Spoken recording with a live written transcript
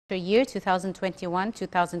year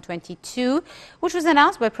 2021-2022, which was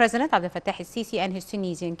announced by President Abdel Fattah el-Sisi and his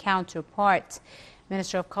Tunisian counterpart.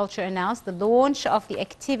 Minister of Culture announced the launch of the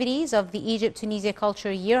activities of the Egypt-Tunisia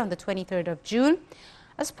Culture Year on the 23rd of June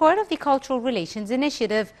as part of the Cultural Relations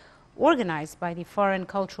Initiative organized by the Foreign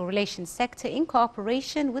Cultural Relations sector in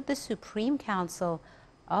cooperation with the Supreme Council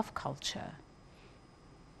of Culture.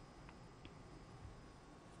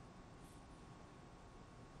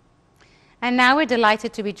 And now we're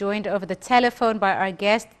delighted to be joined over the telephone by our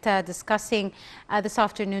guest discussing this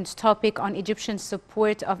afternoon's topic on Egyptian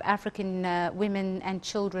support of African women and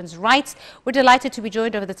children's rights. We're delighted to be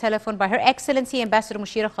joined over the telephone by Her Excellency Ambassador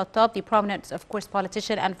Moushira Khattab, the prominent, of course,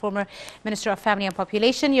 politician and former Minister of Family and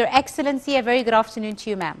Population. Your Excellency, a very good afternoon to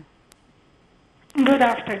you, ma'am. Good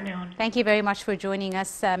afternoon. Thank you very much for joining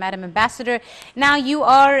us, Madam Ambassador. Now, you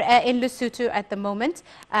are in Lesotho at the moment,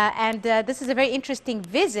 and this is a very interesting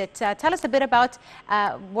visit. Tell us a bit about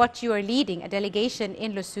what you are leading, a delegation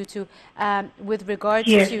in Lesotho with regards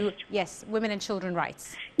to, women and children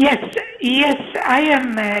rights. Yes, I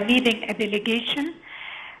am leading a delegation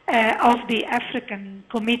of the African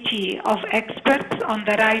Committee of Experts on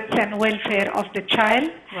the Rights and Welfare of the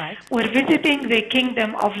Child. Right. We're visiting the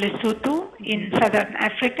Kingdom of Lesotho in Southern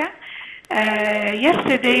Africa.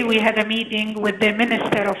 Yesterday we had a meeting with the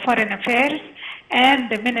Minister of Foreign Affairs and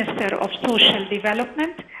the Minister of Social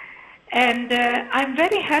Development. And I'm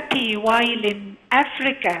very happy while in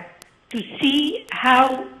Africa to see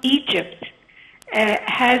how Egypt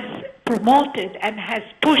has promoted and has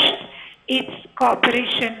pushed its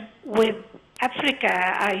cooperation with Africa.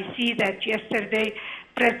 I see that yesterday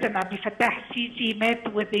President Abdel Fattah el-Sisi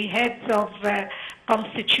met with the heads of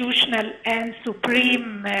constitutional and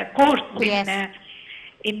supreme courts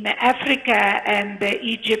in Africa, and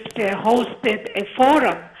Egypt hosted a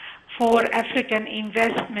forum for African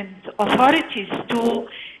investment authorities to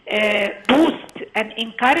boost and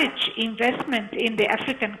encourage investment in the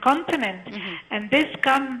African continent. And this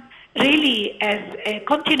comes really as a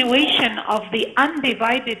continuation of the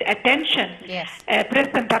undivided attention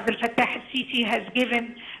President Abdel Fattah el-Sisi has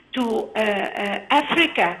given to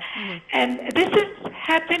Africa. And this is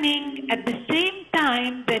happening at the same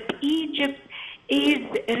time that Egypt is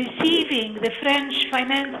receiving the French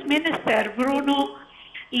Finance Minister, Bruno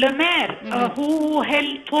Le Maire, who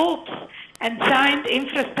held talks and signed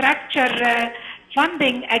infrastructure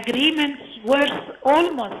funding agreements worth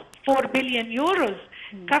almost 4 billion euros.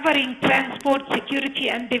 Covering transport, security,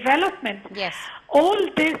 and development. Yes. All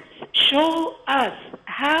this show us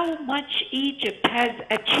how much Egypt has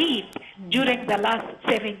achieved during the last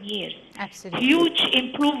 7 years. Absolutely. Huge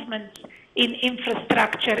improvements in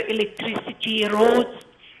infrastructure, electricity, roads.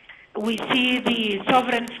 We see the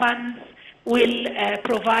sovereign funds will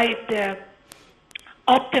provide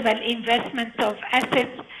optimal investments of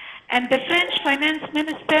assets. And the French finance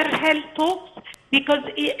minister held talks because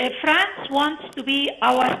France wants to be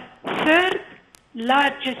our third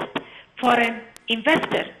largest foreign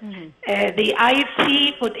investor. The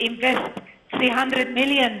IFC could invest $300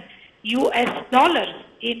 million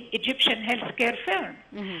in Egyptian healthcare firms.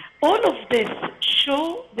 All of this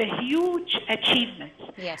show the huge achievements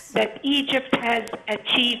that Egypt has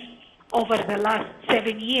achieved over the last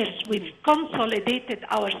 7 years. We've consolidated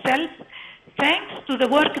ourselves thanks to the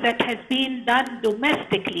work that has been done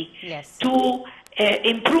domestically to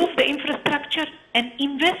improve the infrastructure and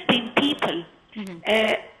invest in people.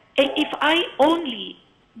 If I only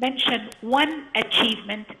mention one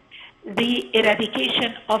achievement, the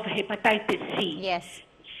eradication of hepatitis C.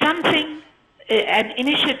 Something, an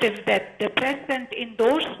initiative that the President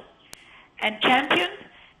endorsed and championed,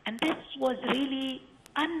 and this was really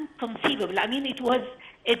inconceivable. I mean, it was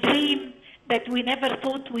a dream that we never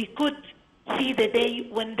thought we could see the day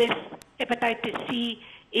when this hepatitis C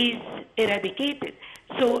is eradicated.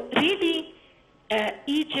 So really,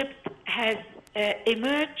 Egypt has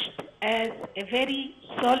emerged as a very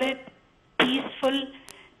solid, peaceful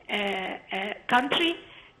country.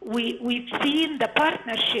 We've seen the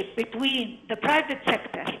partnership between the private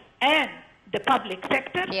sector and the public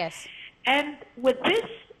sector. And with this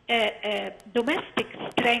domestic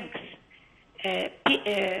strength,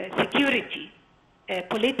 security,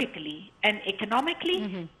 politically and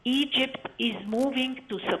economically, Egypt is moving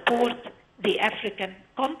to support the African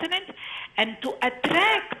continent and to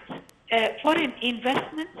attract foreign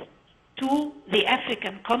investments to the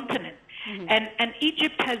African continent. And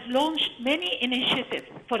Egypt has launched many initiatives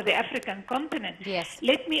for the African continent.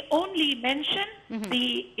 Let me only mention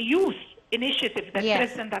the youth initiative that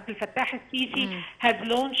President Abdel Fattah el-Sisi has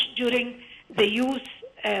launched during the youth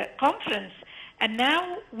conference. And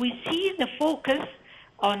now we see the focus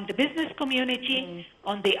on the business community,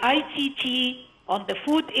 on the ICT, on the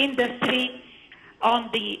food industry, on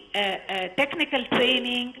the technical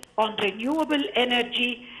training, on renewable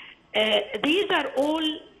energy. These are all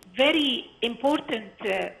very important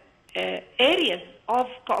areas of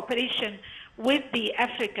cooperation with the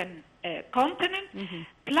African continent,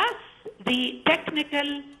 plus the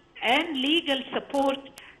technical and legal support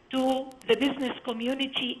to the business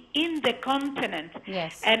community in the continent,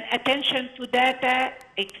 and attention to data,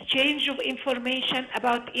 exchange of information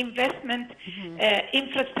about investment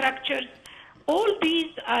infrastructures. All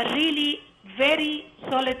these are really very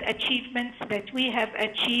solid achievements that we have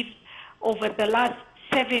achieved over the last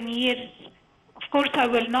 7 years. Of course, I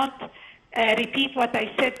will not repeat what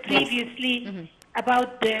I said previously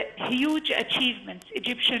about the huge achievements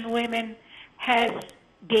Egyptian women has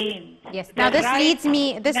gained. Yes. Now this leads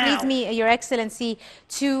me, Your Excellency,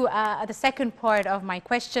 to the second part of my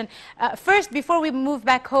question. First, before we move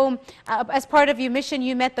back home, as part of your mission,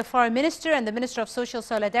 you met the Foreign Minister and the Minister of Social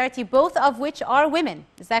Solidarity, both of which are women.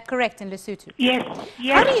 Is that correct, in Lesotho? Yes.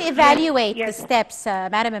 How do you evaluate the steps,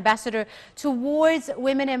 Madam Ambassador, towards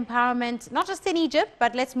women empowerment, not just in Egypt,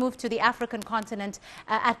 but let's move to the African continent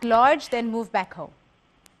at large, then move back home?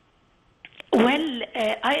 Well,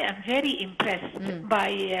 I am very impressed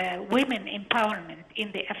by women empowerment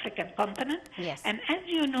in the African continent. Yes. And as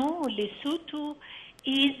you know, Lesotho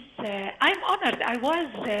is, I'm honored. I was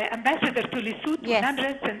ambassador to Lesotho,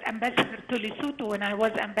 non-resident ambassador to Lesotho when I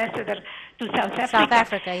was ambassador to South Africa. South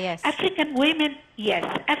Africa, yes. African women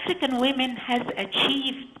has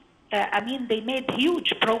achieved, they made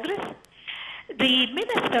huge progress. The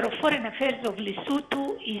Minister of Foreign Affairs of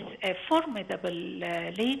Lesotho is a formidable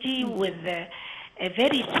lady with a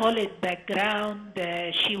very solid background.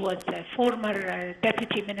 She was a former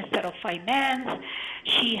Deputy Minister of Finance.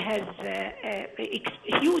 She has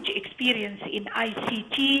huge experience in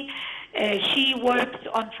ICT. She works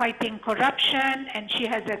on fighting corruption, and she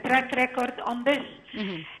has a track record on this.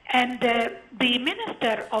 And the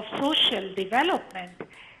Minister of Social Development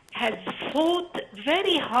has fought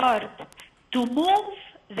very hard to move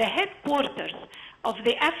the headquarters of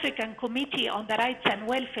the African Committee on the Rights and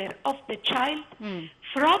Welfare of the Child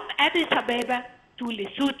from Addis Ababa to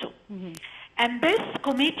Lesotho. And this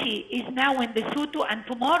committee is now in Lesotho, and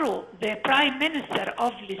tomorrow the Prime Minister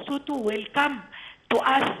of Lesotho will come to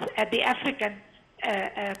us at the African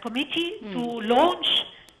Committee to launch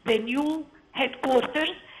the new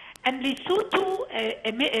headquarters. And Lesotho,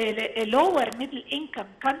 a lower middle income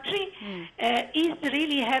country, is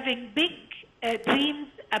really having big dreams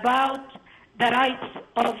about the rights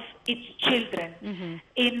of its children.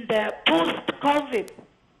 In the post-COVID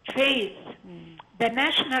phase, the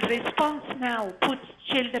national response now puts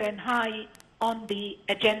children high on the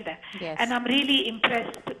agenda. And I'm really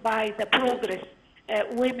impressed by the progress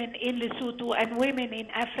women in Lesotho and women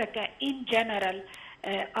in Africa in general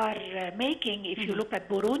are making. If you look at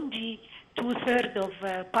Burundi, 2/3 of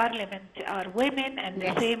parliament are women, and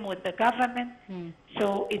the same with the government.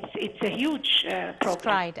 So it's a huge progress.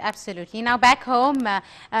 Right, absolutely. Now back home,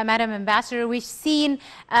 Madam Ambassador, we've seen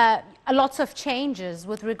lots of changes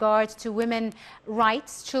with regards to women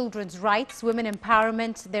rights, children's rights, women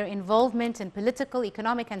empowerment, their involvement in political,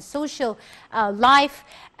 economic and social life.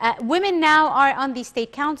 Women now are on the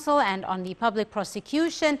State Council and on the public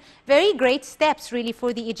prosecution. Very great steps really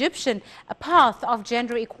for the Egyptian path of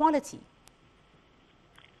gender equality.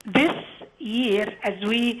 This year, as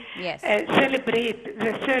we celebrate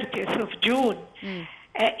the 30th of June,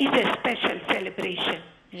 is a special celebration.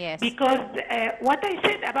 Because what I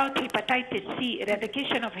said about hepatitis C,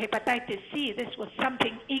 eradication of hepatitis C, this was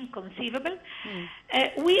something inconceivable.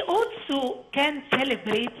 We also can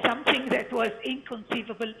celebrate something that was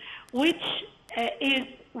inconceivable, which is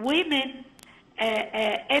women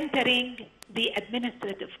entering the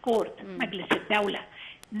administrative court, Majlis al-Dawla.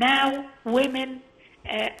 Now women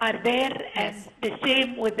are there, and the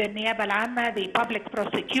same with the Niyaba al-Amma, the public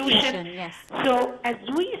prosecution. So as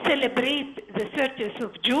we celebrate the 30th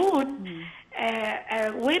of June,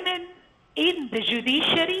 women in the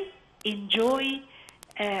judiciary enjoy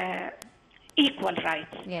equal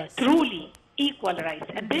rights, truly equal rights.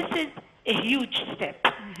 And this is a huge step.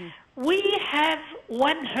 We have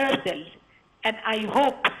one hurdle, and I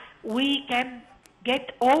hope we can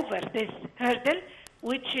get over this hurdle,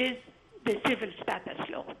 which is the civil status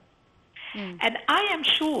law. And I am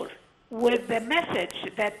sure with the message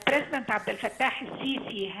that President Abdel Fattah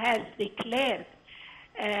al-Sisi has declared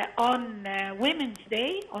on Women's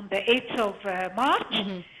Day, on the 8th of March,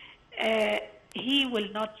 he will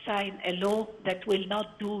not sign a law that will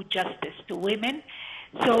not do justice to women.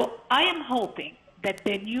 So I am hoping that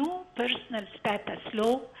the new personal status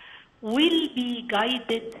law will be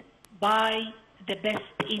guided by the best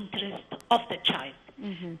interest of the child.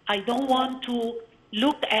 I don't want to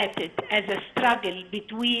look at it as a struggle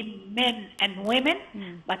between men and women,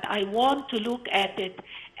 but I want to look at it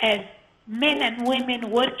as men and women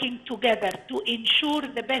working together to ensure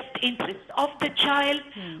the best interest of the child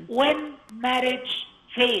when marriage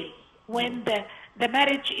fails, when the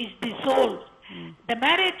marriage is dissolved. The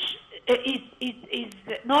marriage is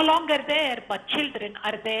no longer there, but children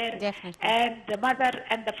are there. Definitely. And the mother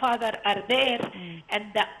and the father are there. And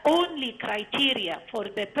the only criteria for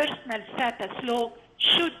the personal status law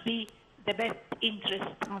should be the best interest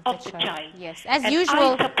of the child. Yes, as and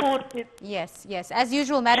usual. I support it. Yes, yes. As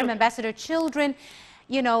usual, Madam Ambassador, children,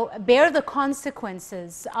 you know, bear the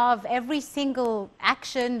consequences of every single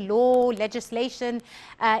action, law, legislation.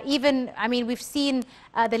 Even, I mean, we've seen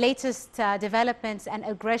the latest developments and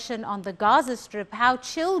aggression on the Gaza Strip, how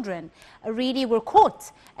children really were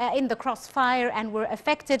caught in the crossfire and were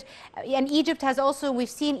affected. And Egypt has also, we've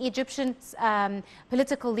seen Egyptian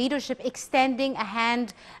political leadership extending a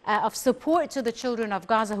hand of support to the children of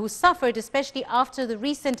Gaza who suffered, especially after the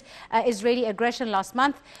recent Israeli aggression last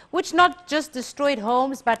month, which not just destroyed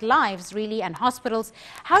homes, but lives, really, and hospitals.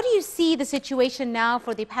 How do you see the situation now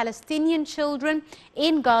for the Palestinian children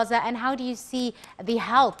in Gaza, and how do you see the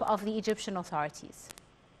help of the Egyptian authorities?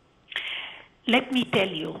 Let me tell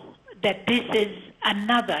you that this is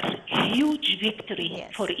another huge victory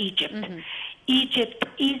for Egypt. Egypt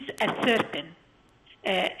is asserting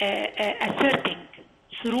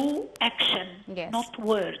through action, not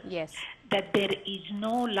words, that there is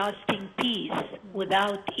no lasting peace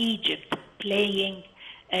without Egypt playing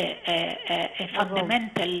a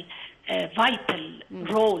fundamental, vital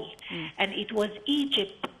role. And it was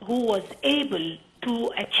Egypt who was able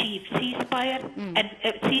to achieve ceasefire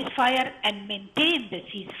and maintain the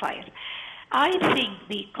ceasefire. I think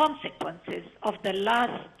the consequences of the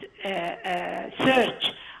last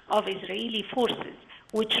surge of Israeli forces,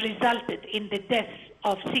 which resulted in the deaths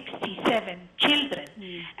of 67 children,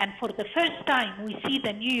 and for the first time we see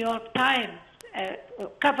the New York Times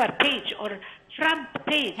cover page or front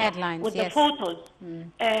page headlines with the photos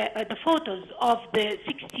of the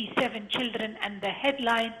 67 children, and the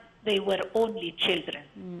headline, they were only children.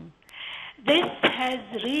 This has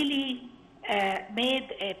really made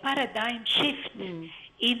a paradigm shift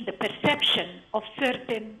in the perception of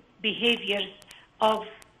certain behaviors of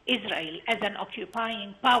Israel as an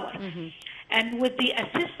occupying power. And with the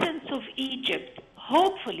assistance of Egypt,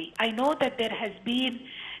 hopefully, I know that there has been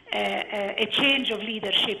a change of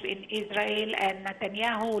leadership in Israel and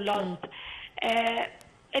Netanyahu lost.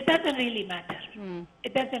 It doesn't really matter.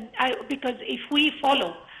 It doesn't, because if we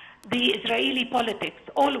follow the Israeli politics,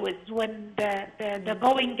 always when the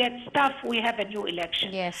going gets tough, we have a new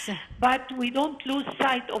election. But we don't lose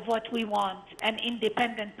sight of what we want, an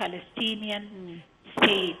independent Palestinian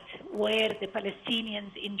state where the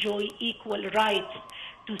Palestinians enjoy equal rights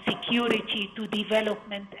to security, to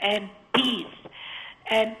development and peace.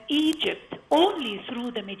 And Egypt, only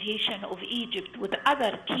through the mediation of Egypt with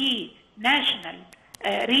other key national,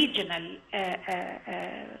 regional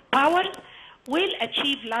powers, will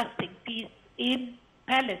achieve lasting peace in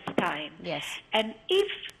Palestine. And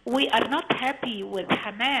if we are not happy with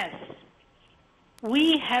Hamas,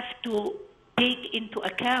 we have to take into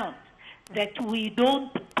account that we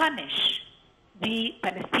don't punish the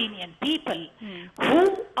Palestinian people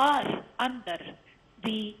who are under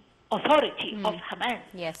the authority of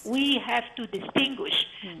Hamas. We have to distinguish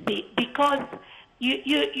because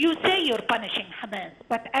you say you're punishing Hamas,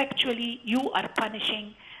 but actually you are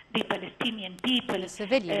punishing the Palestinian people.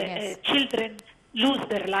 Children lose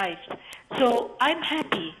their lives. So I'm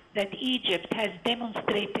happy that Egypt has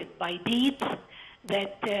demonstrated by deeds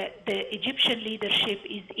that the Egyptian leadership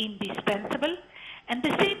is indispensable. And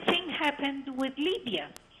the same thing happened with Libya.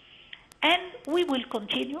 And we will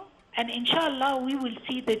continue. And inshallah, we will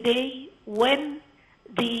see the day when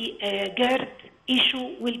the GERD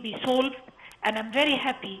issue will be solved. And I'm very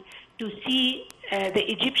happy to see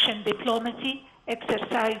the Egyptian diplomacy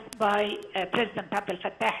exercised by President Abdel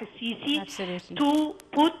Fattah al-Sisi to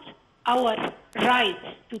put our rights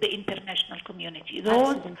to the international community.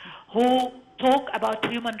 Those who talk about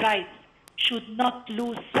human rights should not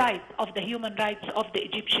lose sight of the human rights of the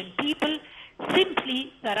Egyptian people,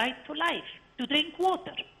 simply the right to life, to drink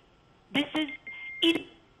water. This is it.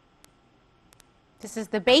 This is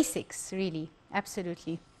the basics, really.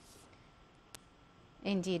 Absolutely.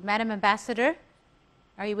 Indeed. Madam Ambassador,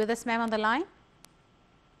 are you with us, ma'am, on the line?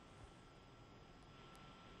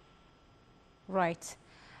 Right.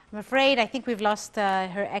 I'm afraid I think we've lost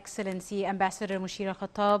Her Excellency Ambassador Moushira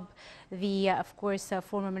Khattab, the, of course,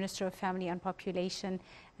 former Minister of Family and Population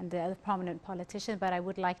and the other prominent politician. But I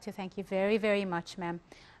would like to thank you very, very much, ma'am,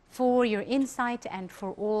 for your insight and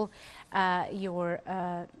for all your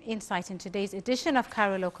insight in today's edition of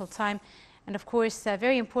Cairo Local Time. And of course, a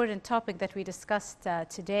very important topic that we discussed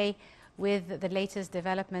today with the latest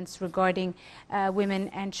developments regarding women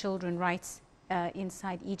and children rights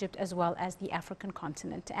inside Egypt as well as the African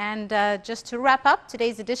continent. And just to wrap up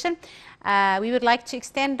today's edition, we would like to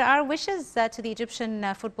extend our wishes to the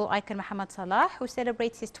Egyptian football icon Mohamed Salah, who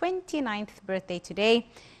celebrates his 29th birthday today.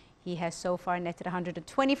 He has so far netted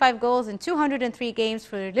 125 goals in 203 games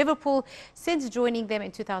for Liverpool since joining them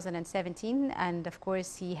in 2017. And of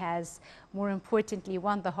course, he has, more importantly,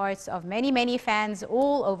 won the hearts of many, many fans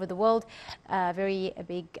all over the world. Very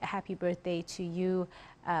big happy birthday to you,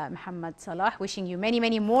 Mohamed Salah. Wishing you many,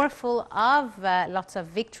 many more, full of lots of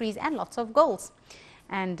victories and lots of goals.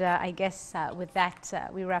 And I guess with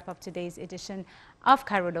that, we wrap up today's edition of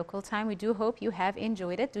Cairo Local Time. We do hope you have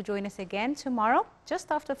enjoyed it. Do join us again tomorrow,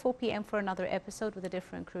 just after 4 p.m. for another episode with a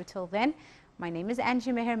different crew. Till then, my name is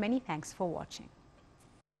Angie Meher. Many thanks for watching.